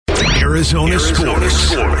Arizona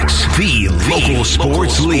Sports. The local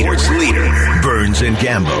sports leader. Burns and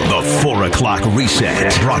Gambo. The 4 o'clock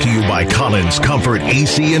reset. Brought to you by Collins Comfort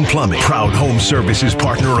AC and Plumbing. Proud home services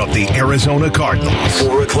partner of the Arizona Cardinals.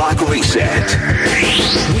 4 o'clock reset.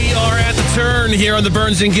 We are at the turn here on the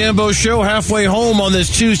Burns and Gambo show, halfway home on this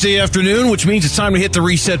Tuesday afternoon, which means it's time to hit the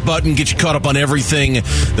reset button, get you caught up on everything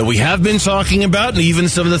that we have been talking about and even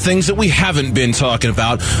some of the things that we haven't been talking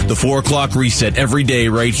about. The 4 o'clock reset every day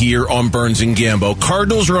right here on Burns and Gambo.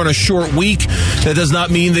 Cardinals are on a short week. That does not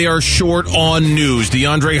mean they are short on news.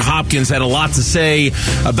 DeAndre Hopkins had a lot to say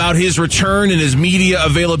about his return and his media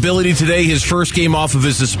availability today. His first game off of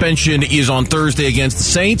his suspension is on Thursday against the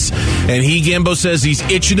Saints, and Gambo says he's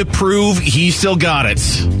itching to prove he's still got it.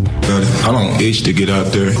 I don't itch to get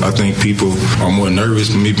out there. I think people are more nervous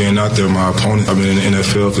for me being out there. My opponent, I've been in the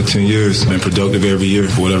NFL for 10 years, been productive every year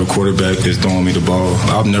for whatever quarterback is throwing me the ball.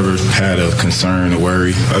 I've never had a concern or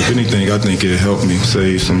worry. If anything, I think it helped me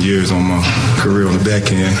save some years on my career on the back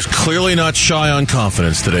end. Clearly not shy on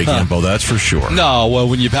confidence today, Gambo, that's for sure. No, well,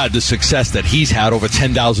 when you've had the success that he's had, over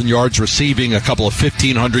 10,000 yards receiving, a couple of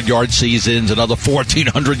 1,500-yard seasons, another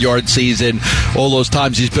 1,400-yard season, all those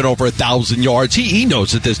times he's been over 1,000 yards, he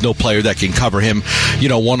knows that there's no player that can cover him,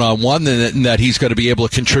 one-on-one, and that he's going to be able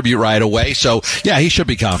to contribute right away. So, yeah, he should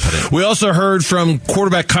be confident. We also heard from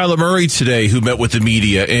quarterback Kyler Murray today, who met with the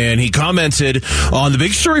media, and he commented on the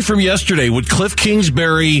big story from yesterday. Would Cliff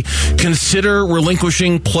Kingsbury consider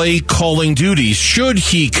relinquishing play-calling duties? Should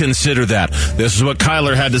he consider that? This is what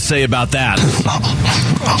Kyler had to say about that.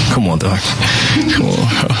 Oh, come on, dog. Come on.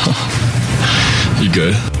 You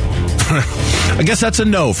good? I guess that's a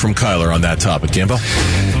no from Kyler on that topic, Gambo.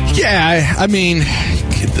 Yeah, I mean,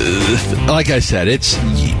 like I said, it's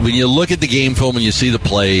when you look at the game film and you see the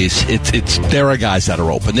plays, there are guys that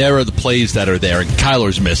are open. There are the plays that are there, and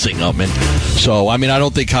Kyler's missing them. And so, I mean, I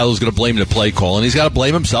don't think Kyler's going to blame the play call, and he's got to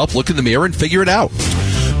blame himself, look in the mirror, and figure it out.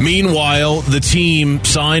 Meanwhile, the team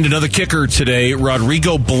signed another kicker today.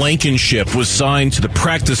 Rodrigo Blankenship was signed to the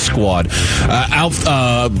practice squad.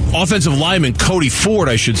 Offensive lineman Cody Ford,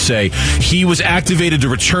 I should say, he was activated to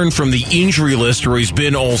return from the injury list where he's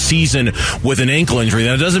been all season with an ankle injury.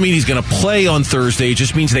 Now, it doesn't mean he's going to play on Thursday. It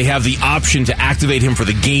just means they have the option to activate him for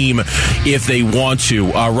the game if they want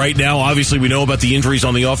to. Right now, obviously, we know about the injuries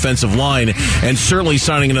on the offensive line, and certainly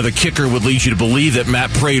signing another kicker would lead you to believe that Matt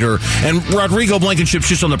Prater and Rodrigo Blankenship's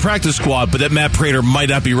just on the practice squad, but that Matt Prater might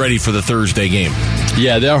not be ready for the Thursday game.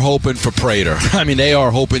 Yeah, they're hoping for Prater. I mean, they are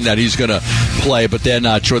hoping that he's going to play, but they're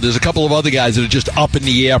not sure. There's a couple of other guys that are just up in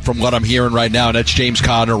the air from what I'm hearing right now, and that's James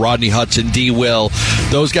Conner, Rodney Hudson, D. Will.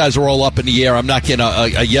 Those guys are all up in the air. I'm not getting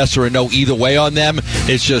a yes or a no either way on them.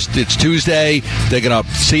 It's Tuesday. They're going to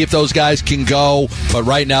see if those guys can go, but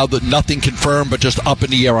right now, nothing confirmed, but just up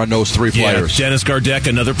in the air on those three players. Dennis Gardeck,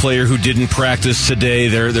 another player who didn't practice today.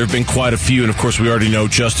 There have been quite a few, and of course, we already know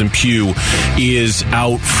Justin Pugh is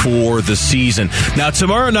out for the season. Now,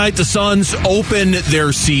 tomorrow night, the Suns open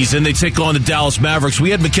their season. They take on the Dallas Mavericks.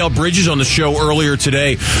 We had Mikal Bridges on the show earlier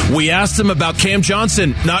today. We asked him about Cam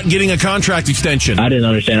Johnson not getting a contract extension. I didn't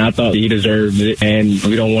understand. I thought he deserved it, and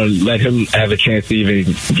we don't want to let him have a chance to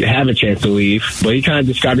even have a chance to leave. But he kind of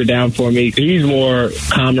described it down for me. He's more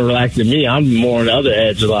calm and relaxed than me. I'm more on the other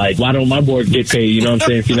edge, like, why don't my boys get paid? You know what I'm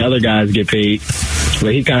saying? See the other guys get paid.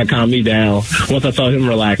 But he kind of calmed me down. Once I saw him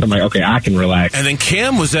relax, I'm like, okay, I can relax. And then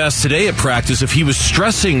Cam was asked today at practice if he was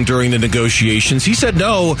stressing during the negotiations. He said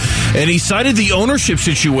no, and he cited the ownership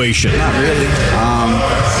situation. Not really.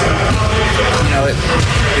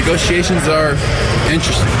 Negotiations are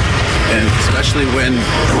interesting, and especially when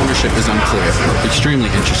ownership is unclear. Extremely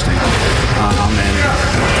interesting.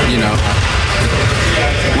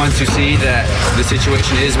 Once you see that the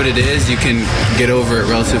situation is what it is, you can get over it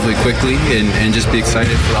relatively quickly and just be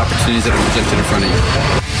excited for the opportunities that are presented in front of you.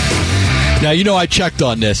 Now, I checked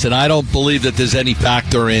on this, and I don't believe that there's any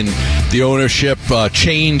factor in the ownership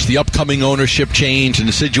change, the upcoming ownership change, and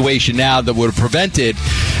the situation now that would have prevented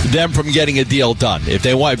them from getting a deal done. If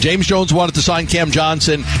James Jones wanted to sign Cam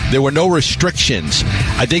Johnson, there were no restrictions.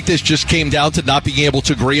 I think this just came down to not being able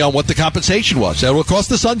to agree on what the compensation was. It will cost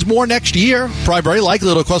the Suns more next year. Probably very likely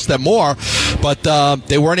it'll cost them more, but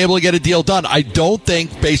they weren't able to get a deal done. I don't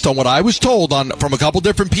think, based on what I was told from a couple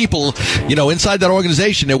different people, inside that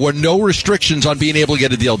organization, there were no restrictions on being able to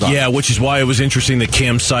get a deal done. Yeah, which is why it was interesting that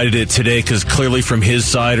Cam cited it today, because clearly from his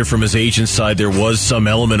side or from his agent's side, there was some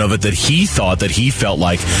element of it that he thought, that he felt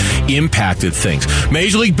like impacted things.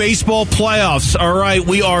 Major League Baseball playoffs. All right,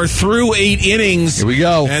 we are through 8 innings. Here we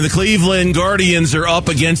go. And the Cleveland Guardians are up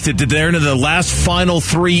against it. They're into the last final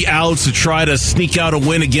 3 outs to try to sneak out a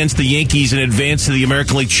win against the Yankees and advance to the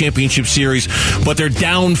American League Championship Series. But they're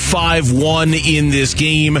down 5-1 in this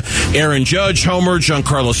game. Aaron Judge homered.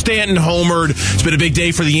 Giancarlo Stanton homered. It's been a big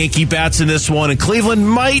day for the Yankee bats in this one. And Cleveland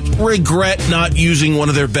might regret not using one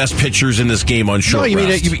of their best pitchers in this game on short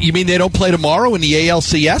rest. You mean they don't play tomorrow in the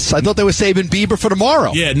ALCS? I thought they were saving Bieber for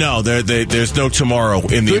tomorrow. Yeah, no, there's no tomorrow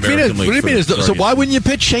in the American League. What do you mean? So why wouldn't you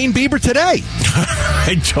pitch Shane Bieber today?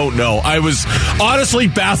 I don't know. I was honestly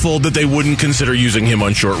baffled that they wouldn't consider using him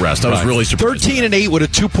on short rest. I was really surprised. 13-8 with a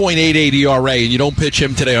 2.88 ERA, and you don't pitch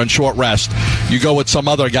him today on short rest. You go with some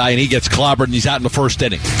other guy, and he gets clobbered, and he's out in the first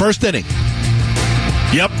inning.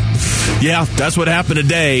 Yep. Yeah, that's what happened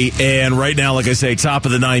today. And right now, like I say, top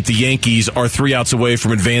of the ninth, the Yankees are 3 outs away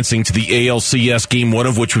from advancing to the ALCS, game 1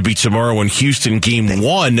 of which would be tomorrow in Houston. Game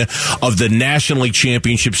 1 of the National League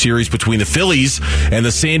Championship Series between the Phillies and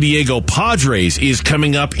the San Diego Padres is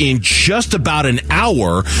coming up in just about an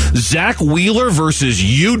hour. Zach Wheeler versus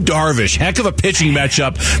Yu Darvish. Heck of a pitching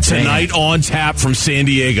matchup tonight on tap from San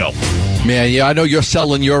Diego. Man, yeah, I know you're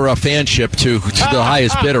selling your fanship to the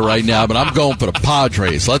highest bidder right now, but I'm going for the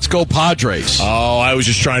Padres. Let's go Padres. Oh, I was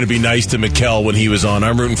just trying to be nice to Mikkel when he was on.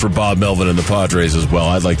 I'm rooting for Bob Melvin and the Padres as well.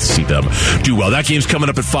 I'd like to see them do well. That game's coming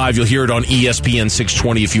up at 5. You'll hear it on ESPN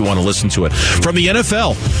 620 if you want to listen to it. From the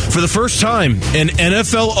NFL, for the first time, an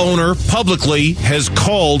NFL owner publicly has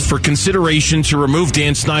called for consideration to remove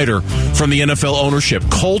Dan Snyder from the NFL ownership.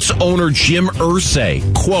 Colts owner Jim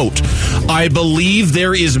Irsay, quote, "I believe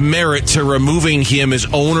there is merit to removing him as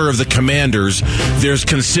owner of the Commanders. There's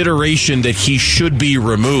consideration that he should be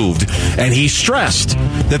removed." And he stressed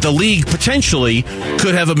that the league potentially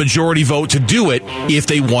could have a majority vote to do it if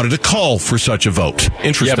they wanted to call for such a vote.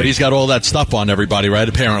 Interesting. Yeah, but he's got all that stuff on everybody, right?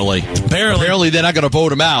 Apparently they're not going to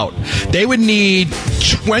vote him out. They would need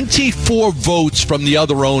 24 votes from the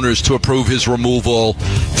other owners to approve his removal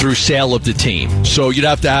through sale of the team. So you'd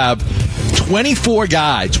have to have 24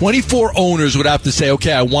 owners would have to say,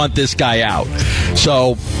 okay, I want this guy out.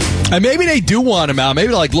 So, and maybe they do want him out. Maybe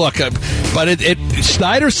they're like, look, but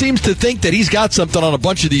Snyder seems to think that he's got something on a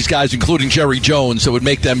bunch of these guys, including Jerry Jones, that would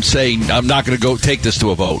make them say, I'm not going to go take this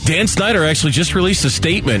to a vote. Dan Snyder actually just released a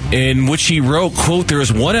statement in which he wrote, quote, "There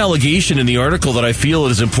is one allegation in the article that I feel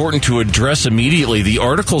it is important to address immediately. The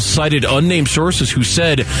article cited unnamed sources who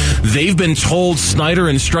said they've been told Snyder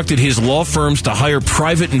instructed his law firms to hire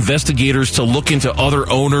private investigators to look into other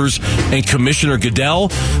owners and Commissioner Goodell.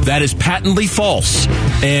 That is patently false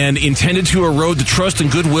and intended to erode the trust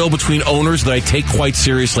and goodwill between owners that I take quite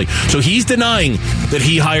seriously." So he's denying that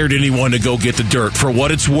he hired anyone to go get the dirt, for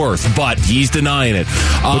what it's worth, but he's denying it.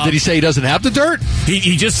 But did he say he doesn't have the dirt?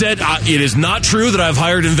 He just said, it is not true that I've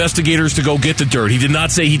hired investigators to go get the dirt. He did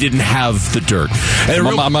not say he didn't have the dirt. And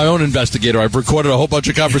I'm my own investigator. I've recorded a whole bunch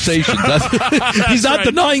of conversations. He's not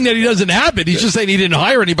denying that he doesn't have it. He's just saying he didn't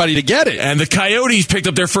hire anybody to get it. And the Coyotes picked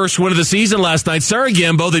up their first win of the season last night. Sorry,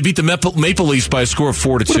 Gambo. They beat the Maple Leafs by a score of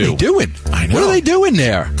 4-2. What are they doing? I know. What are they doing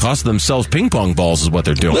there? Cost themselves ping pong balls is what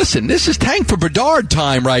they're doing. Listen, this is tank for Bedard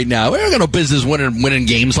time right now. We ain't got no business winning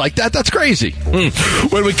games like that. That's crazy.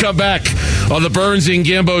 When we come back on the Burns and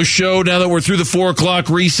Gambo show, now that we're through the 4 o'clock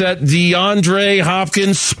reset, DeAndre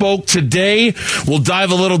Hopkins spoke today. We'll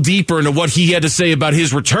dive a little deeper into what he had to say about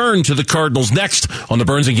his return to the Cardinals next on the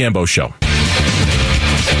Burns and Gambo show.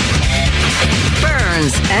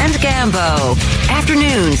 Burns and Gambo.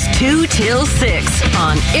 Afternoons 2 till 6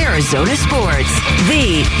 on Arizona Sports,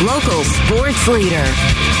 the local sports leader.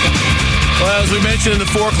 Well, as we mentioned in the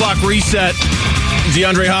 4 o'clock reset,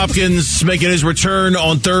 DeAndre Hopkins making his return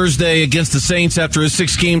on Thursday against the Saints after his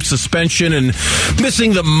 6-game suspension and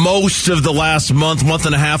missing the most of the last month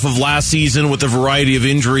and a half of last season with a variety of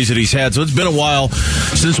injuries that he's had. So it's been a while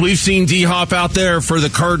since we've seen D-Hop out there for the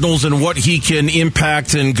Cardinals and what he can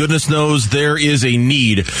impact, and goodness knows there is a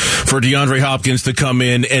need for DeAndre Hopkins to come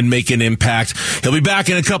in and make an impact. He'll be back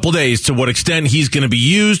in a couple days. To what extent he's going to be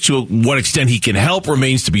used, to what extent he can help,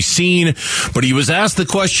 remains to be seen. But he was asked the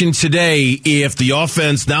question today if the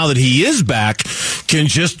offense, now that he is back, can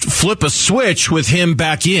just flip a switch with him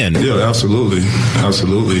back in. Yeah, absolutely.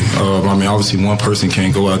 I mean, obviously one person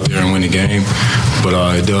can't go out there and win a game,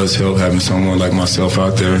 but it does help having someone like myself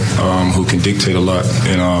out there who can dictate a lot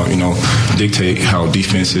and, dictate how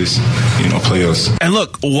defenses, play us. And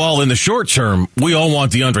look, while in the short term, we all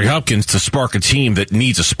want DeAndre Hopkins to spark a team that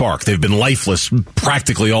needs a spark. They've been lifeless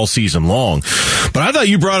practically all season long. But I thought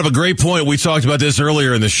you brought up a great point. We talked about this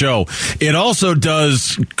earlier in the show. It also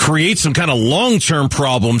does create some kind of long-term short-term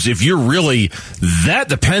problems if you're really that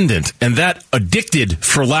dependent and that addicted,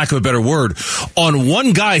 for lack of a better word, on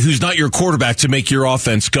one guy who's not your quarterback to make your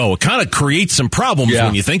offense go. It kind of creates some problems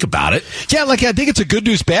when you think about it. Yeah, I think it's a good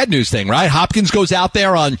news, bad news thing, right? Hopkins goes out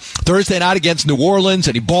there on Thursday night against New Orleans,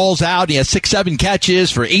 and he balls out. He has 6-7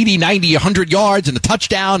 catches for 80, 90, 100 yards and a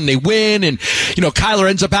touchdown, and they win. And, Kyler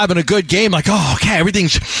ends up having a good game. Like, oh, okay,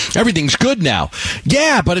 everything's good now.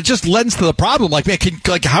 Yeah, but it just lends to the problem. Like, man,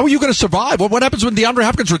 how are you going to survive? What happens when DeAndre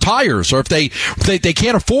Hopkins retires, or if they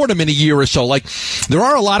can't afford him in a year or so? Like, there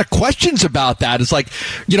are a lot of questions about that. It's like,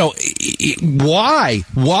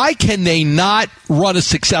 why can they not run a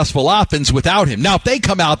successful offense without him? Now, if they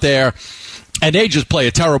come out there and they just play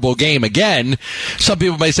a terrible game again, some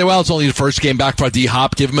people may say, well, it's only the first game back for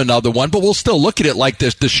D-Hop, give him another one. But we'll still look at it like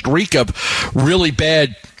this. The streak of really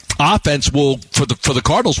bad offense will, for the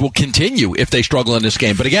Cardinals, will continue if they struggle in this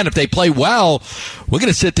game. But again, if they play well, we're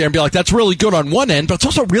going to sit there and be like, that's really good on one end, but it's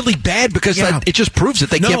also really bad because it just proves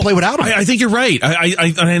that they can't play without him. I think you're right.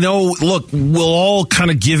 I know, look, we'll all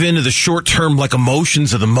kind of give in to the short-term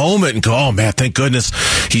emotions of the moment and go, oh, man, thank goodness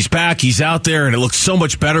he's back, he's out there, and it looks so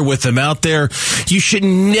much better with him out there. You should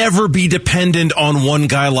never be dependent on one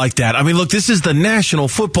guy like that. I mean, look, this is the National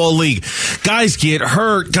Football League. Guys get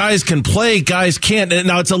hurt, guys can play, guys can't.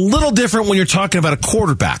 Now, it's a little different when you're talking about a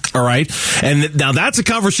quarterback, all right? And now that's a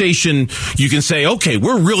conversation you can say, okay,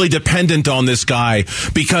 we're really dependent on this guy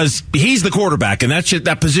because he's the quarterback, and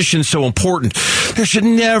that position's so important. There should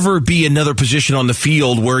never be another position on the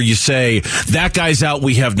field where you say, that guy's out,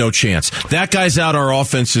 we have no chance. That guy's out, our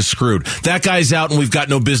offense is screwed. That guy's out, and we've got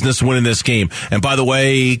no business winning this game. And by the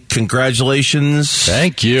way, congratulations.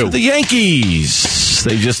 Thank you. To the Yankees.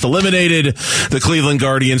 They just eliminated the Cleveland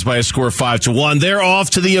Guardians by a score of 5-1. They're off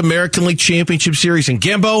to the American League Championship Series. And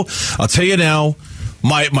Gambo, I'll tell you now,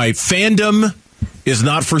 my fandom is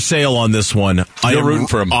not for sale on this one. You're rooting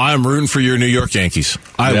for them. I'm rooting for your New York Yankees.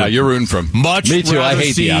 You're rooting for them. Me too. I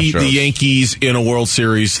hate the Yankees in a World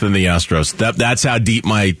Series than the Astros. That's how deep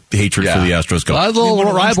my hatred for the Astros goes. A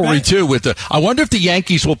little rivalry too I wonder if the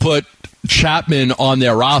Yankees will put Chapman on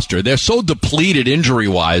their roster. They're so depleted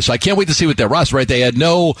injury-wise. I can't wait to see what their roster, right? They had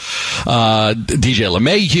no DJ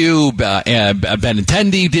LeMahieu,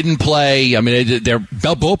 Benintendi didn't play. I mean, their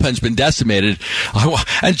bullpen's been decimated.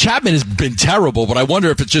 And Chapman has been terrible, but I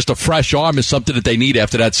wonder if it's just a fresh arm is something that they need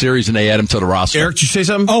after that series and they add him to the roster. Eric, did you say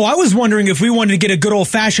something? Oh, I was wondering if we wanted to get a good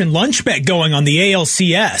old-fashioned lunch bet going on the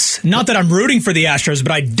ALCS. Not that I'm rooting for the Astros,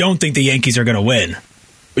 but I don't think the Yankees are going to win.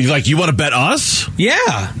 You want to bet us?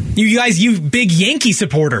 Yeah. You guys, you big Yankee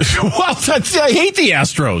supporters. Well, I hate the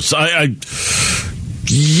Astros.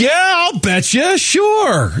 I'll bet you.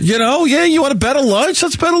 Sure. You want to bet a lunch?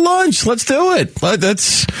 Let's bet a lunch. Let's do it.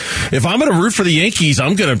 If I'm going to root for the Yankees,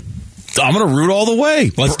 I'm going to root all the way.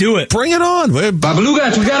 Let's do it. Bring it on.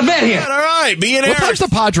 Babalugas, we got a bet here. All right. Me and Eric. What time's the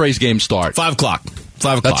Padres game start? 5 o'clock.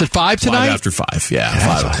 5 o'clock. That's at 5 tonight? 5 after 5, yeah.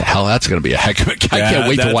 5 o'clock. Hell, that's going to be a heck of a... I can't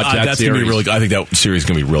wait to watch that that's series. Gonna be really, I think that series is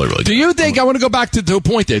going to be really, really good. Do you think... I want to go back to a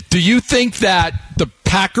point there. Do you think that the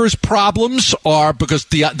Packers' problems are because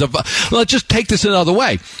let's just take this another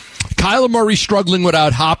way. Kyler Murray struggling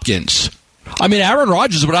without Hopkins. I mean, Aaron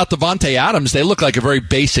Rodgers without Devontae Adams, they look like a very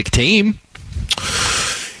basic team.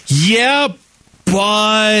 Yeah,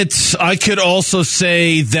 but I could also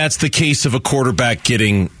say that's the case of a quarterback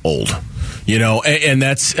getting old. And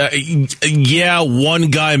that's, one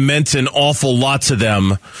guy meant an awful lot to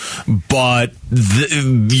them, but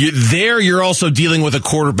you're also dealing with a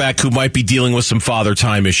quarterback who might be dealing with some father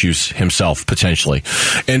time issues himself, potentially.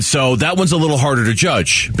 And so that one's a little harder to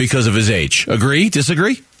judge because of his age. Agree?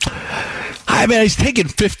 Disagree? I mean, he's taken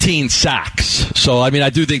 15 sacks. So, I mean, I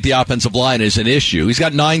do think the offensive line is an issue. He's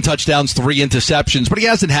got 9 touchdowns, 3 interceptions, but he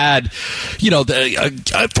hasn't had, a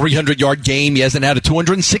 300-yard game. He hasn't had a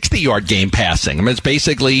 260-yard game passing. I mean, it's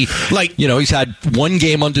basically he's had one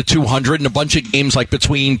game under 200 and a bunch of games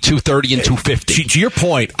between 230 and 250. To your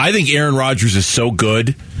point, I think Aaron Rodgers is so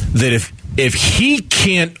good that if he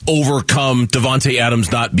can't overcome Devontae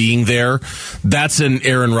Adams not being there, that's an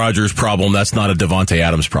Aaron Rodgers problem. That's not a Devontae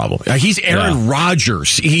Adams problem. He's Aaron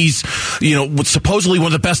Rodgers. He's, supposedly one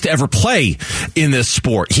of the best to ever play in this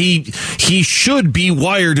sport. He should be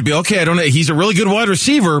wired to be, okay, I don't know, he's a really good wide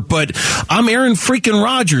receiver, but I'm Aaron freaking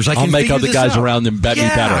Rodgers. I'll make other guys around him bet me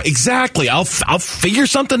better. Exactly. I'll figure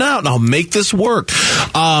something out and I'll make this work.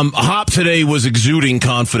 Hop today was exuding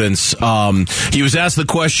confidence. He was asked the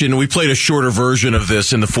question, we played a shorter version of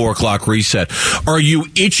this in the 4 o'clock reset. Are you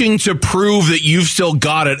itching to prove that you've still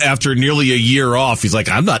got it after nearly a year off? He's like,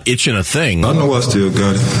 I'm not itching a thing. I know I still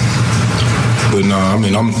got it. But no, I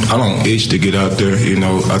mean, I don't itch to get out there. You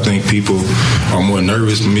know, I think people are more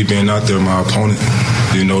nervous with me being out there, my opponent,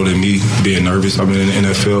 you know, than me being nervous. I've been in the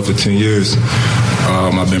NFL for 10 years.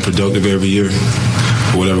 I've been productive every year.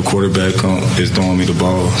 Whatever quarterback is throwing me the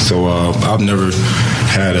ball. So I've never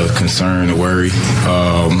had a concern or worry.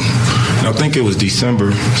 I think it was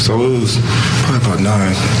December, so it was probably about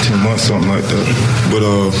 9-10 months, something like that. But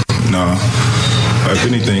nah, if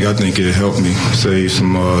anything, I think it helped me save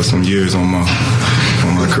some years on my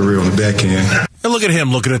career on the back end. And look at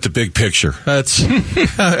him looking at the big picture. That's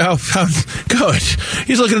how good.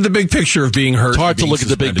 He's looking at the big picture of being hurt. It's hard to look at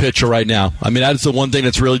the big picture right now. I mean, that's the one thing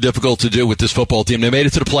that's really difficult to do with this football team. They made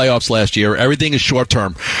it to the playoffs last year. Everything is short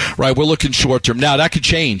term, right? We're looking short term. Now, that could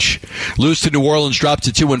change. Lose to New Orleans, drop to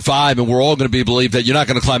 2-5, and we're all going to believe that you're not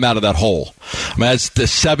going to climb out of that hole. I mean, as the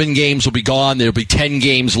 7 games will be gone, there'll be 10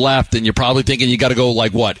 games left, and you're probably thinking you got to go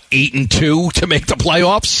like, what, 8-2 to make the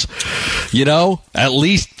playoffs? You know, at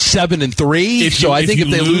least 7-3. So I think if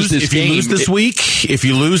they lose this game, if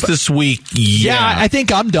you lose this week, yeah, I think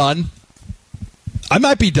I'm done. I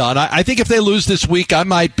might be done. I think if they lose this week, I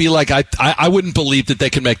might be like, I wouldn't believe that they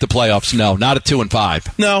can make the playoffs. No, not at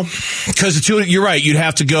 2-5. No, because you're right. You'd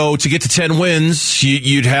have to go to get to 10 wins.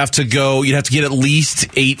 You'd have to get at least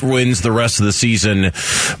 8 wins the rest of the season,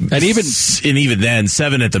 and even then,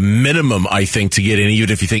 7 at the minimum. I think to get in.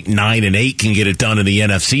 Even if you think 9 and 8 can get it done in the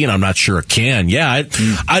NFC, and I'm not sure it can. Yeah,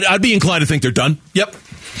 I'd be inclined to think they're done. Yep.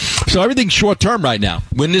 So everything's short term right now.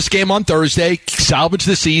 Win this game on Thursday, salvage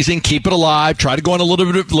the season, keep it alive, try to go on a little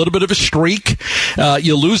bit of a streak.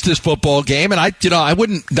 You lose this football game, and I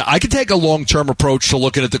could take a long term approach to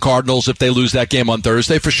looking at the Cardinals if they lose that game on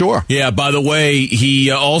Thursday for sure. Yeah. By the way,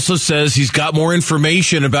 he also says he's got more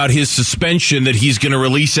information about his suspension that he's going to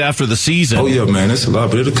release after the season. Oh yeah, man, it's a lot,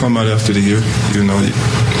 but it'll come out after the year. You know, what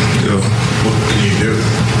can you do?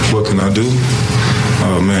 What can I do?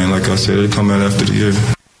 Oh man, like I said, it'll come out after the year.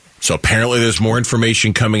 So apparently there's more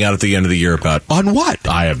information coming out at the end of the year about... On what?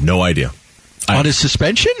 I have no idea. On his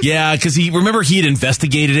suspension? Yeah, because he had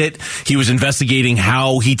investigated it. He was investigating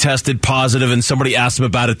how he tested positive, and somebody asked him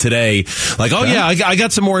about it today. Like, I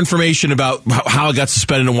got some more information about how I got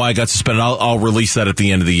suspended and why I got suspended. I'll release that at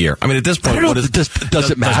the end of the year. I mean, at this point, does it matter?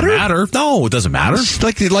 Doesn't matter. No, it doesn't matter. It's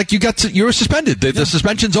like you were suspended. The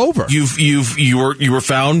suspension's over. You were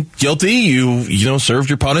found guilty. You served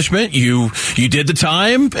your punishment. You did the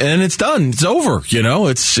time, and it's done. It's over. You know,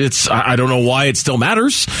 it's. I don't know why it still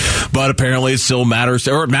matters, but apparently it still matters,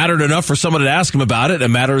 or it mattered enough for someone to ask him about it. It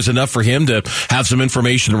matters enough for him to have some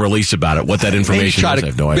information to release about it. What that information is, I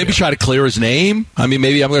have no idea. Maybe try to clear his name. I mean,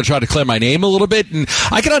 maybe I'm going to try to clear my name a little bit, and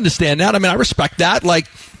I can understand that. I mean, I respect that. Like,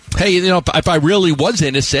 hey, you know, if I really was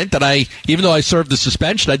innocent, and even though I served the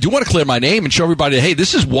suspension, I do want to clear my name and show everybody, hey,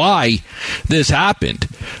 this is why this happened.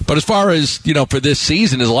 But as far as, you know, for this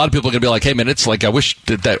season, there's a lot of people are going to be like, hey, man, it's like I wish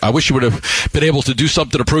you would have been able to do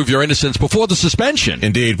something to prove your innocence before the suspension.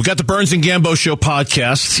 Indeed. We got the Burns and Gambo Show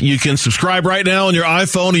podcast. You can subscribe right now on your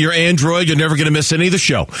iPhone or your Android. You're never going to miss any of the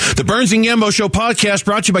show. The Burns and Gambo Show podcast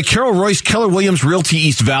brought to you by Carol Royce, Keller Williams Realty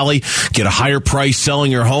East Valley. Get a higher price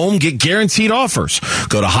selling your home. Get guaranteed offers.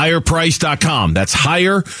 Go to higherprice.com. That's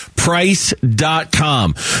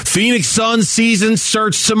higherprice.com. Phoenix Suns season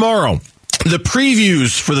starts tomorrow. The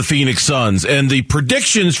previews for the Phoenix Suns and the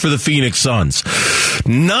predictions for the Phoenix Suns.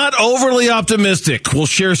 Not overly optimistic. We'll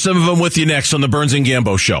share some of them with you next on the Burns and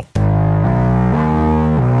Gambo Show.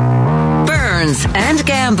 Burns and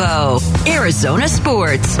Gambo, Arizona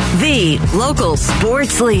Sports, the local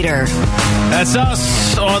sports leader. That's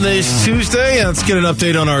us on this Tuesday. Let's get an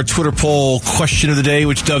update on our Twitter poll question of the day,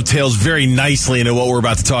 which dovetails very nicely into what we're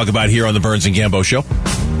about to talk about here on the Burns and Gambo Show.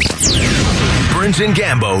 Burns and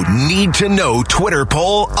Gambo need to know Twitter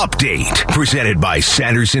poll update. Presented by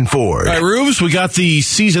Sanderson Ford. All right, Rubes, we got the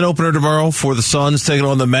season opener tomorrow for the Suns taking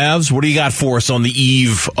on the Mavs. What do you got for us on the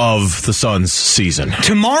eve of the Suns season?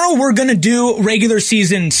 Tomorrow we're going to do regular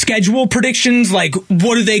season schedule predictions, like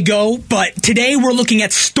what do they go? But today we're looking at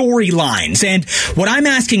storylines. And what I'm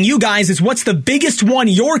asking you guys is what's the biggest one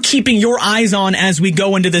you're keeping your eyes on as we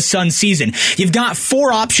go into the Suns season? You've got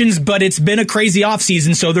 4 options, but it's been a crazy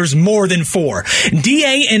offseason, so there's more than 4.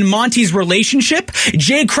 D.A. and Monty's relationship,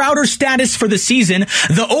 Jay Crowder's status for the season,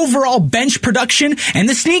 the overall bench production, and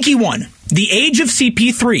the sneaky one, the age of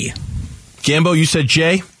CP3. Gambo, you said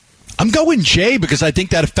Jay? I'm going Jay because I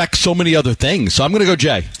think that affects so many other things. So I'm going to go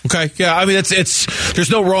Jay. Okay, yeah, I mean, there's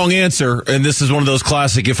no wrong answer, and this is one of those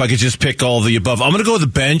classic, if I could just pick all the above. I'm going to go with the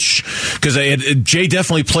bench, because Jay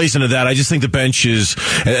definitely plays into that. I just think the bench is,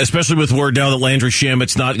 especially with word now that Landry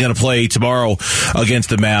Shamit's not going to play tomorrow against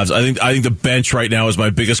the Mavs, I think the bench right now is my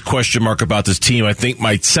biggest question mark about this team. I think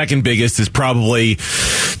my second biggest is probably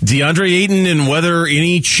DeAndre Ayton, and whether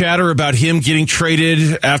any chatter about him getting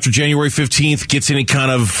traded after January 15th gets any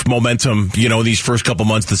kind of momentum, in these first couple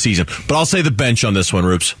months of the season. But I'll say the bench on this one,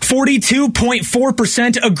 Roops.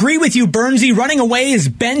 42.4% agree with you, Bernsey. Running away is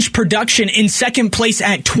bench production. In second place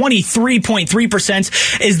at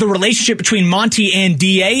 23.3% is the relationship between Monty and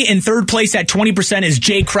DA. In third place at 20% is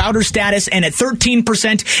Jay Crowder status, and at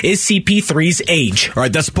 13% is CP3's age. All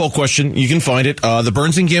right, that's the poll question. You can find it. The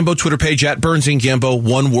Burns and Gambo Twitter page, at Burns and Gambo.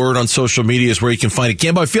 One word on social media is where you can find it.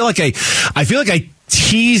 Gambo, I feel like I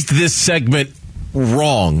teased this segment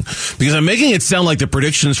wrong, because I'm making it sound like the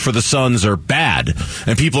predictions for the Suns are bad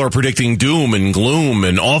and people are predicting doom and gloom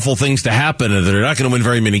and awful things to happen and they're not going to win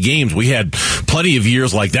very many games. We had plenty of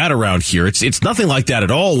years like that around here. It's nothing like that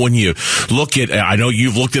at all. When you look at, I know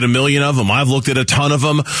you've looked at a million of them, I've looked at a ton of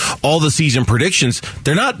them, all the season predictions,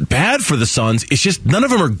 they're not bad for the Suns. It's just none of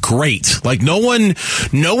them are great. Like no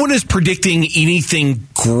one is predicting anything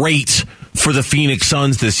great for the Phoenix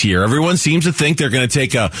Suns this year. Everyone seems to think they're going to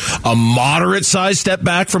take a moderate-sized step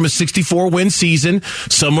back from a 64-win season,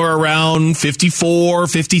 somewhere around 54,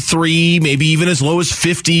 53, maybe even as low as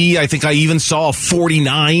 50. I think I even saw a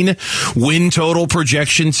 49 win total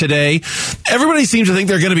projection today. Everybody seems to think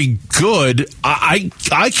they're going to be good.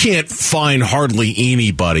 I can't find hardly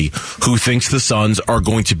anybody who thinks the Suns are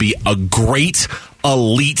going to be a great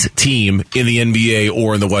elite team in the NBA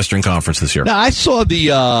or in the Western Conference this year. Now, I saw the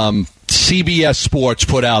CBS Sports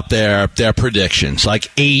put out their predictions,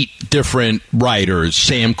 like 8 different writers,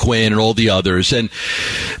 Sam Quinn and all the others, and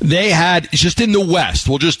they had, just in the West,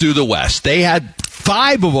 we'll just do the West, they had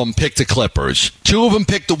 5 of them picked the Clippers, 2 of them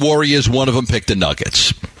picked the Warriors, 1 of them picked the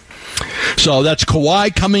Nuggets. So that's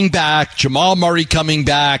Kawhi coming back, Jamal Murray coming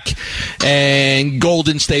back, and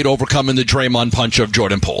Golden State overcoming the Draymond punch of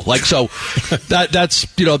Jordan Poole. Like, so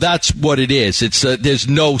that's what it is. It's there's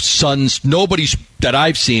no Suns. Nobody's that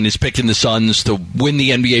I've seen is picking the Suns to win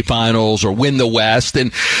the NBA Finals or win the West,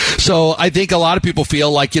 and so I think a lot of people feel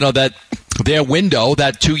like that their window,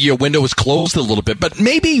 that 2-year window, is closed a little bit. But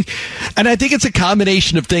maybe, and I think it's a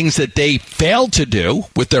combination of things that they failed to do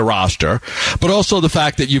with their roster, but also the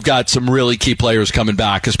fact that you've got some really key players coming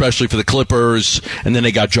back, especially for the Clippers, and then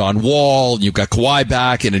they got John Wall, and you've got Kawhi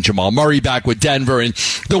back, and then Jamal Murray back with Denver, and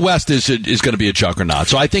the West is going to be a juggernaut.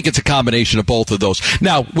 So I think it's a combination of both of those.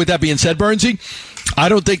 Now, with that being said, Bernsey, I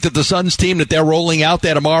don't think that the Suns team that they're rolling out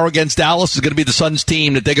there tomorrow against Dallas is going to be the Suns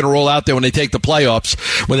team that they're going to roll out there when they take the playoffs,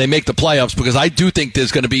 when they make the playoffs, because I do think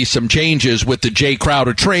there's going to be some changes with the Jay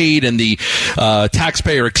Crowder trade and the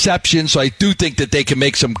taxpayer exception. So I do think that they can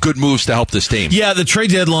make some good moves to help this team. Yeah, the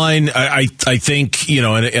trade deadline, I think,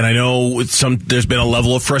 and I know there's been a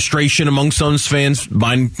level of frustration among Suns fans,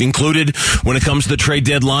 mine included, when it comes to the trade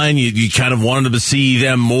deadline. You kind of wanted to see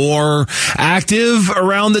them more active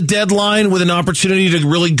around the deadline with an opportunity to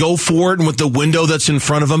really go for it, and with the window that's in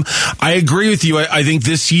front of them. I agree with you. I think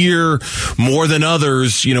this year, more than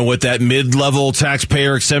others, with that mid-level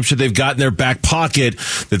taxpayer exemption they've got in their back pocket,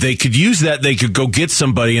 that they could use that, they could go get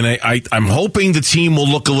somebody, and I'm hoping the team will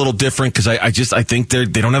look a little different, because I think they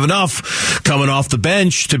don't have enough coming off the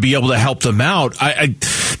bench to be able to help them out.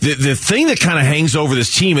 The thing that kind of hangs over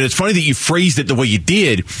this team, and it's funny that you phrased it the way you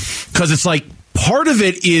did, because it's like, part of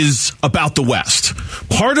it is about the West.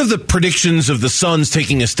 Part of the predictions of the Suns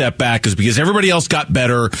taking a step back is because everybody else got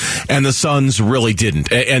better and the Suns really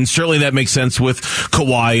didn't. And certainly that makes sense with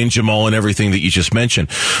Kawhi and Jamal and everything that you just mentioned.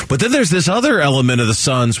 But then there's this other element of the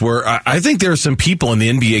Suns where I think there are some people in the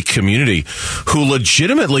NBA community who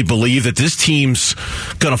legitimately believe that this team's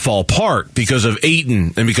going to fall apart because of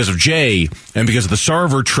Ayton and because of Jay and because of the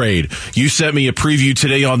Sarver trade. You sent me a preview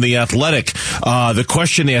today on The Athletic. The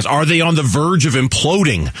question they asked, are they on the verge of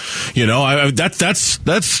imploding?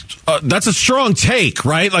 That's a strong take,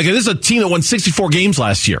 right? Like, this is a team that won 64 games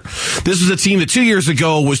last year. This is a team that 2 years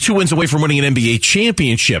ago was 2 wins away from winning an NBA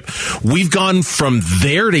championship. We've gone from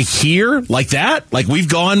there to here like that. Like, we've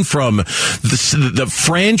gone from the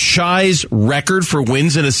franchise record for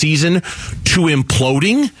wins in a season to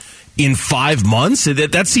imploding in 5 months.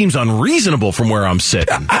 That seems unreasonable from where I'm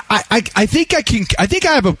sitting. I think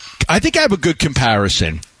I have a good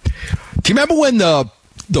comparison. Do you remember when the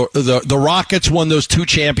Rockets won those 2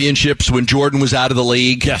 championships when Jordan was out of the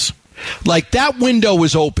league? Yes. Like, that window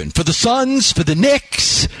was open for the Suns, for the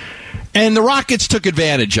Knicks, and the Rockets took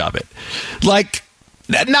advantage of it. Like,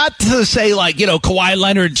 not to say like, Kawhi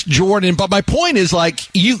Leonard, Jordan, but my point is like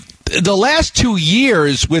the last 2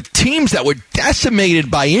 years with teams that were decimated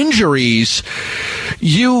by injuries,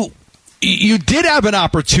 you did have an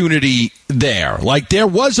opportunity there. Like, there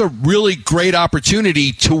was a really great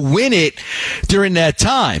opportunity to win it during that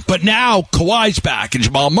time. But now Kawhi's back and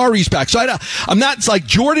Jamal Murray's back. So I'm not, it's like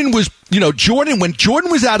Jordan was, when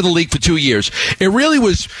Jordan was out of the league for 2 years, it really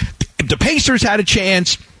was, the Pacers had a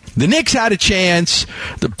chance. The Knicks had a chance.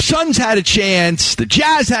 The Suns had a chance. The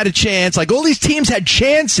Jazz had a chance. Like, all these teams had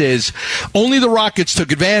chances. Only the Rockets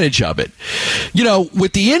took advantage of it.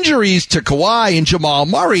 With the injuries to Kawhi and Jamal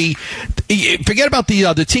Murray, forget about the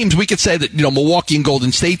other teams. We could say that, Milwaukee and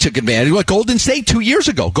Golden State took advantage. Like Golden State 2 years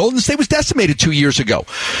ago. Golden State was decimated 2 years ago.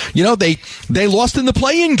 They lost in the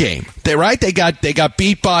play-in game. They got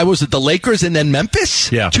beat by, was it the Lakers and then Memphis?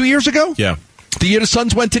 2 years ago? Yeah. The year the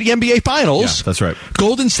Suns went to the NBA Finals. Yeah, that's right.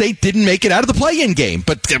 Golden State didn't make it out of the play-in game,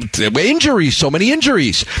 but there were injuries, so many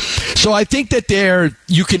injuries. So I think that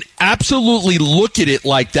you can absolutely look at it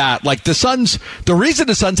like that. Like the Suns, the reason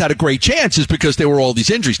the Suns had a great chance is because there were all these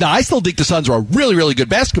injuries. Now, I still think the Suns are a really, really good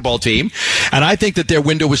basketball team, and I think that their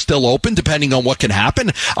window is still open depending on what can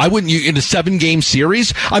happen. I wouldn't, in a 7-game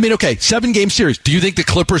series. I mean, okay, 7-game series. Do you think the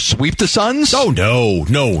Clippers sweep the Suns? Oh, no.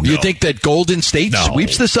 Do you think that Golden State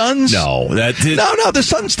sweeps the Suns? No, No, the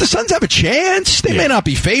Suns have a chance. They may not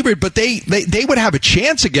be favored, but they would have a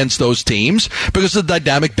chance against those teams because of the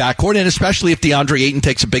dynamic backcourt, and especially if DeAndre Ayton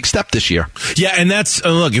takes a big step this year. Yeah, and that's,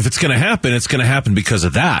 look, if it's going to happen, it's going to happen because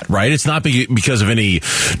of that, right? It's not because of any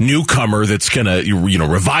newcomer that's going to,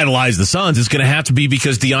 revitalize the Suns. It's going to have to be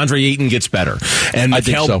because DeAndre Ayton gets better, and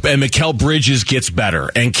Mikal Bridges gets better,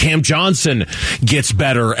 and Cam Johnson gets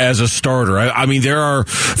better as a starter. I mean, there are,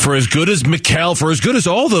 for as good as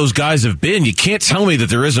all those guys have been, you can't tell me that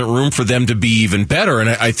there isn't room for them to be even better. And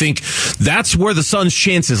I think that's where the Suns'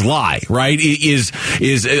 chances lie, right? Is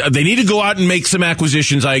they need to go out and make some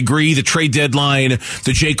acquisitions. I agree. The trade deadline,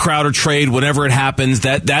 the Jay Crowder trade, whenever it happens,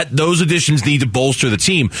 those additions need to bolster the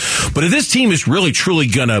team. But if this team is really truly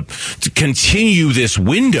going to continue this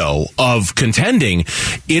window of contending,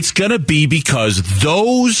 it's going to be because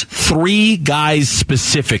those 3 guys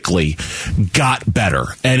specifically got better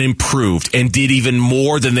and improved and did even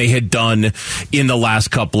more than they had done in the last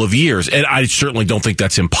couple of years. And I certainly don't think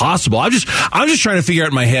that's impossible. I'm just trying to figure out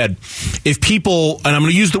in my head if people, and I'm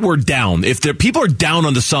going to use the word down, if people are down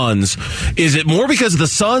on the Suns, is it more because of the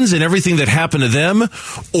Suns and everything that happened to them,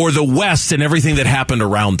 or the West and everything that happened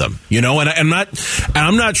around them? And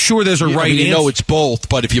I'm not sure there's a right answer. It's both,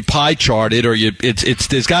 but if you pie chart it, or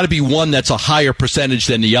there's got to be one that's a higher percentage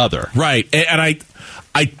than the other. Right. And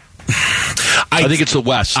I think it's the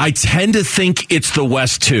West. I tend to think it's the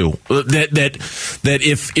West too. That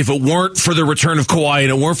if it weren't for the return of Kawhi and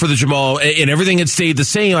it weren't for the Jamal and everything had stayed the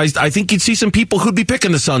same, I think you'd see some people who'd be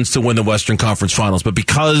picking the Suns to win the Western Conference Finals. But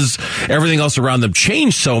because everything else around them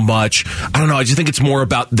changed so much, I don't know. I just think it's more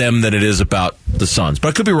about them than it is about the Suns. But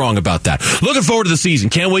I could be wrong about that. Looking forward to the season.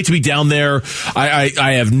 Can't wait to be down there.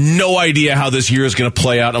 I have no idea how this year is going to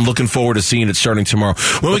play out. I'm looking forward to seeing it starting tomorrow.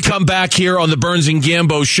 When we come back here on the Burns and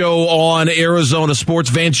Gambo show on Arizona Sports,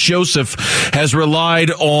 Vance Joseph has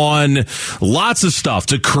relied on lots of stuff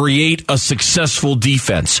to create a successful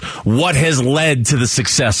defense. What has led to the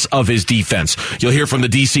success of his defense? You'll hear from the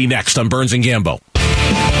DC next on Burns and Gambo.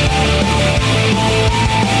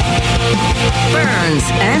 Burns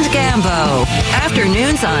and Gambo.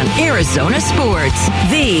 Afternoons on Arizona Sports,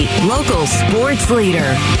 the local sports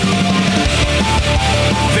leader.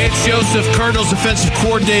 Vance Joseph, Cardinals defensive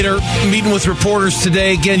coordinator, meeting with reporters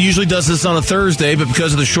today. Again, usually does this on a Thursday, but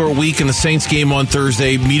because of the short week and the Saints game on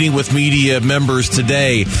Thursday, meeting with media members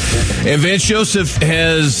today. And Vance Joseph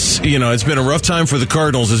has, it's been a rough time for the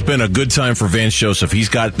Cardinals. It's been a good time for Vance Joseph. He's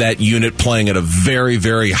got that unit playing at a very,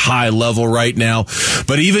 very high level right now.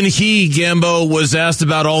 But even he, Gambo, was asked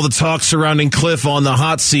about all the talk surrounding Cliff on the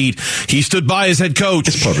hot seat. He stood by his head coach.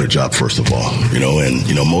 It's part of the job, first of all,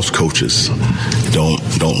 and most coaches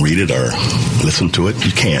don't read it or listen to it.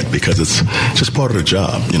 You can't, because it's just part of the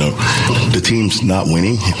job. The team's not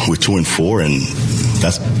winning. We're 2-4, and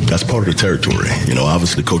that's part of the territory.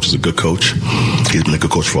 Obviously, the coach is a good coach. He's been a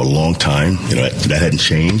good coach for a long time. That hadn't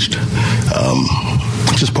changed.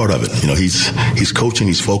 It's just part of it. He's coaching,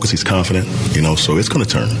 he's focused, he's confident, so it's going to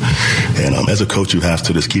turn. And as a coach, you have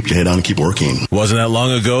to just keep your head on and keep working. Wasn't that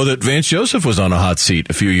long ago that Vance Joseph was on a hot seat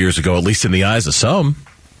a few years ago, at least in the eyes of some.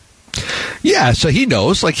 Yeah, so he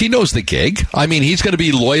knows the gig. I mean, he's going to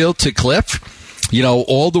be loyal to Cliff,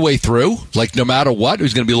 all the way through. Like, no matter what,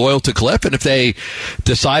 he's going to be loyal to Cliff. And if they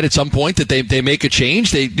decide at some point that they make a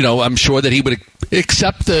change, I'm sure that he would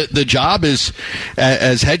accept the job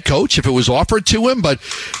as head coach if it was offered to him. But,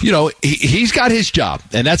 he's got his job,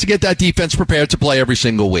 and that's to get that defense prepared to play every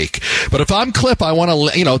single week. But if I'm Cliff, I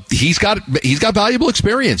want to, he's got valuable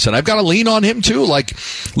experience, and I've got to lean on him too. Like,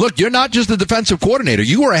 look, you're not just a defensive coordinator.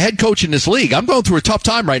 You are a head coach in this league. I'm going through a tough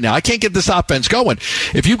time right now. I can't get this offense going.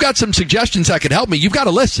 If you've got some suggestions that could help me, you've got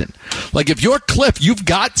to listen. Like, if you're Cliff, you've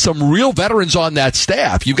got some real veterans on that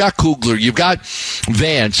staff. You've got Kugler, you've got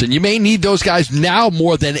Vance, and you may need those guys now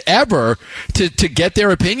more than ever to get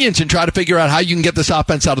their opinions and try to figure out how you can get this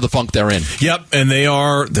offense out of the funk they're in. Yep, and they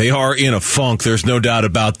are in a funk. There's no doubt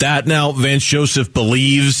about that. Now, Vance Joseph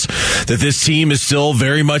believes that this team is still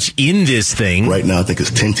very much in this thing. Right now, I think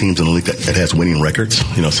it's 10 teams in the league that has winning records.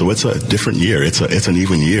 So it's a different year. It's an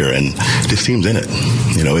even year, and this team's in it.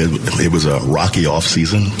 It was a rocky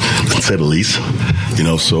offseason, to say the least.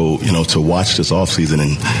 So to watch this offseason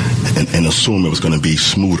and assume it was going to be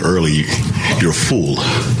smooth early, you're a fool.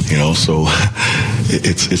 So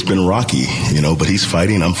it's been rocky. But he's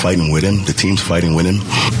fighting. I'm fighting with him. The team's fighting with him.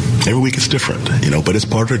 Every week it's different. But it's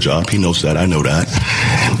part of their job. He knows that. I know that.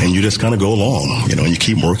 And you just kind of go along. And you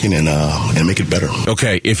keep working and make it better.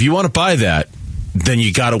 Okay, if you want to buy that, then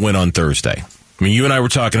you got to win on Thursday. I mean, you and I were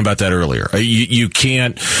talking about that earlier. You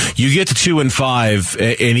can't. You get to 2-5,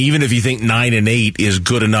 and even if you think 9-8 is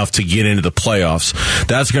good enough to get into the playoffs,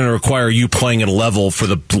 that's going to require you playing at a level for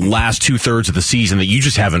the last 2/3 of the season that you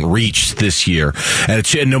just haven't reached this year.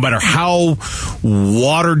 And no matter how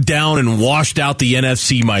watered down and washed out the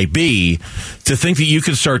NFC might be, to think that you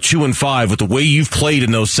can start 2-5 with the way you've played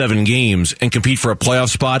in those 7 games and compete for a playoff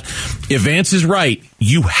spot, if Vance is right,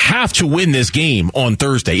 you have to win this game on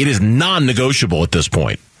Thursday. It is non-negotiable at this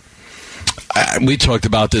point. We talked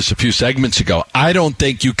about this a few segments ago. I don't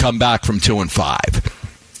think you come back from 2-5.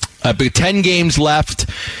 But 10 games left,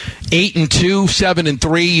 8-2,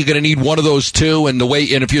 7-3. You're going to need one of those two. And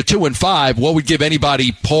if you're 2-5, what would give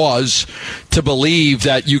anybody pause to believe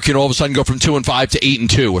that you can all of a sudden go from 2-5 to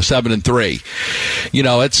 8-2 or 7-3?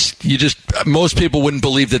 Most people wouldn't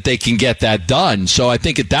believe that they can get that done. So I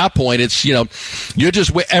think at that point, it's you're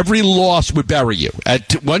just every loss would bury you.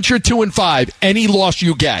 Once you're 2-5, any loss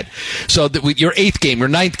you get. So that your 8th game, your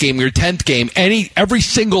 9th game, your 10th game, every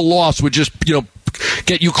single loss would just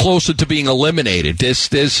get you closer to being eliminated.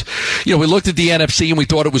 We looked at the NFC and we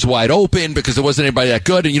thought it was wide open because there wasn't anybody that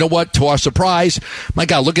good. And you know what? To our surprise, my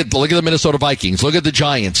God, look at the Minnesota Vikings. Look at the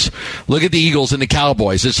Giants. Look at the Eagles and the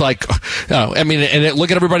Cowboys. It's like, look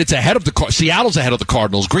at everybody that's ahead of Seattle's ahead of the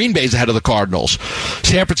Cardinals. Green Bay's ahead of the Cardinals.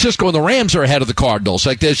 San Francisco and the Rams are ahead of the Cardinals.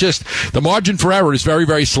 Like, there's just the margin for error is very,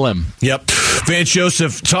 very slim. Yep. Vance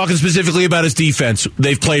Joseph, talking specifically about his defense.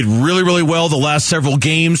 They've played really, really well the last several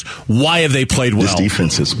games. Why have they played well? This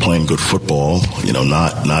defense is playing good football,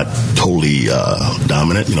 not totally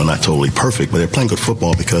dominant, not totally perfect, but they're playing good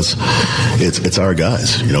football because it's our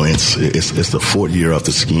guys. It's the 4th year of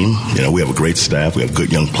the scheme. We have a great staff, we have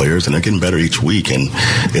good young players, and they're getting better each week. And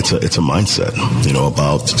it's a mindset,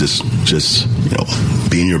 about just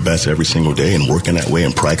being your best every single day and working that way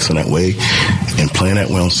and practicing that way and playing that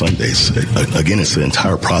way on Sundays. Again, it's the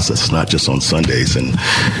entire process. It's not just on Sundays, and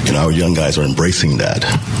our young guys are embracing that.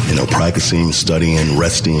 Practicing, studying,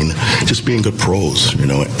 resting, just being good pros,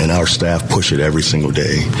 and our staff push it every single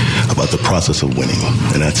day about the process of winning.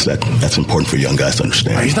 And that's important for young guys to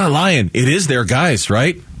understand. He's not lying. It is their guys,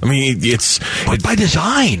 right? I mean, it's by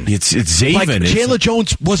design. It's Zaven. Like Chandler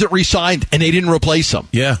Jones wasn't re-signed, and they didn't replace him.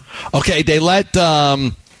 Yeah. Okay, they let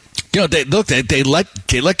they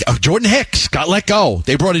let Jordan Hicks got let go.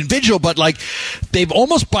 They brought in Vigil, but they've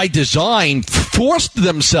almost by design forced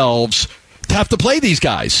themselves to have to play these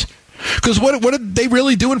guys. Because what did they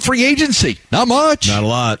really do in free agency? Not much. Not a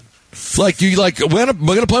lot. We're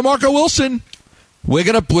gonna play Marco Wilson. We're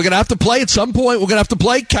gonna have to play at some point. We're gonna have to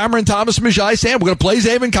play Cameron Thomas, Majai Sam. We're gonna play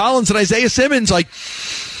Zaven Collins and Isaiah Simmons.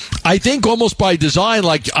 I think almost by design,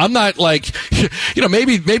 I'm not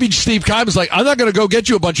maybe Steve Keim is I'm not going to go get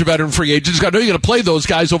you a bunch of veteran free agents. I know you're going to play those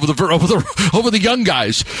guys over the young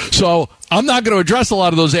guys. So I'm not going to address a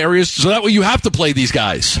lot of those areas. So that way you have to play these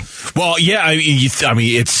guys. Well, yeah,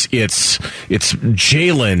 it's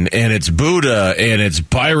Jalen and it's Buddha and it's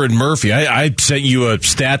Byron Murphy. I sent you a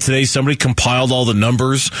stat today. Somebody compiled all the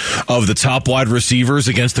numbers of the top wide receivers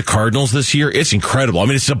against the Cardinals this year. It's incredible. I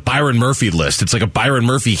mean, it's a Byron Murphy list. It's like a Byron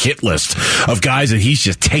Murphy hit list of guys that he's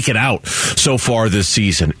just taken out so far this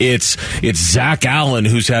season. It's Zach Allen,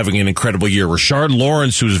 who's having an incredible year. Rashard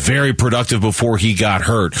Lawrence, who's very productive before he got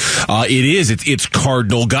hurt. It's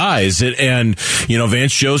Cardinal guys. And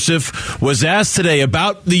Vance Joseph Joseph was asked today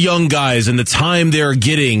about the young guys and the time they're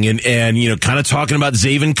getting, and kind of talking about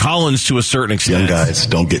Zaven Collins to a certain extent. Young guys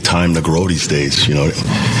don't get time to grow these days. You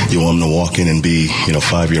want them to walk in and be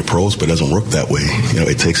 5-year pros, but it doesn't work that way.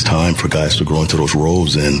 It takes time for guys to grow into those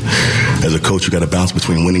roles, and as a coach, you got to bounce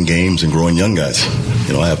between winning games and growing young guys.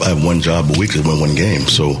 I have one job a week to win one game,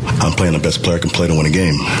 so I'm playing the best player can play to win a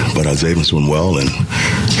game. But Zaven's doing well, and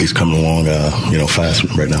he's coming along, fast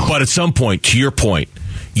right now. But at some point, to your point,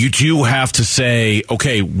 you do have to say,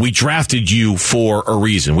 okay, we drafted you for a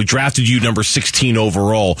reason. We drafted you number 16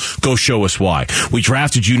 overall. Go show us why. We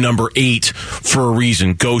drafted you number 8 for a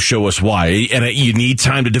reason. Go show us why. And you need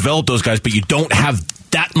time to develop those guys, but you don't have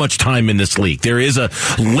that much time in this league. There is a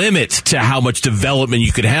limit to how much development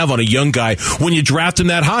you could have on a young guy when you draft him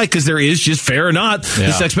that high, because there is, just fair or not,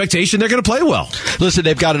 this expectation they're going to play well. Listen,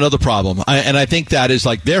 they've got another problem, and I think that is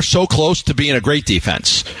they're so close to being a great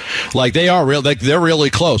defense. They are real. They're really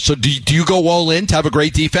close. So do you go all in to have a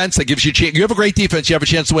great defense that gives you a chance? You have a great defense, you have a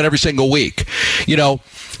chance to win every single week.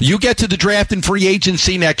 You get to the draft and free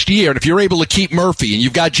agency next year, and if you're able to keep Murphy, and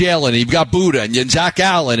you've got Jalen, and you've got Buda, and Zach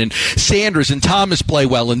Allen, and Sanders, and Thomas play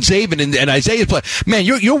well, and Zaven and Isaiah play, man,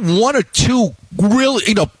 you're one or two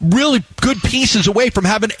really good pieces away from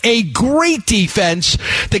having a great defense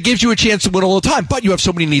that gives you a chance to win all the time. But you have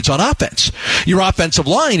so many needs on offense. Your offensive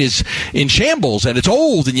line is in shambles, and it's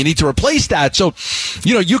old, and you need to replace that. So,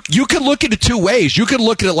 you can look at it two ways. You can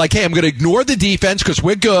look at it like, hey, I'm going to ignore the defense because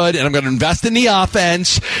we're good, and I'm going to invest in the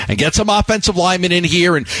offense and get some offensive linemen in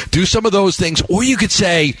here and do some of those things. Or you could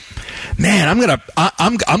say, man, I'm gonna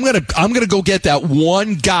go get that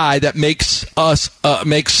one guy that makes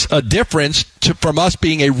a difference from us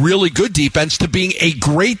being a really good defense to being a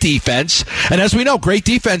great defense. And as we know, great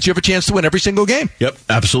defense, you have a chance to win every single game. Yep,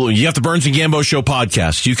 absolutely. You have the Burns and Gambo Show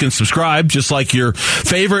podcast. You can subscribe just like your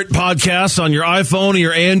favorite podcasts on your iPhone or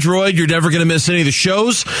your Android. You're never going to miss any of the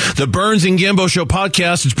shows. The Burns and Gambo Show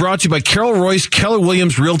podcast is brought to you by Carol Royce, Keller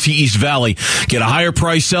Williams Realty East Valley. Get a higher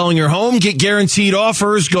price selling your home. Get guaranteed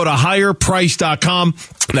offers. Go to higherprice.com.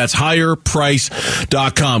 That's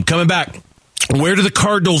higherprice.com. Coming back. Where do the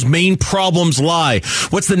Cardinals' main problems lie?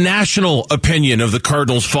 What's the national opinion of the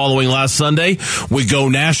Cardinals following last Sunday? We go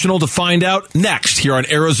national to find out next here on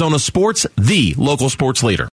Arizona Sports, the local sports leader.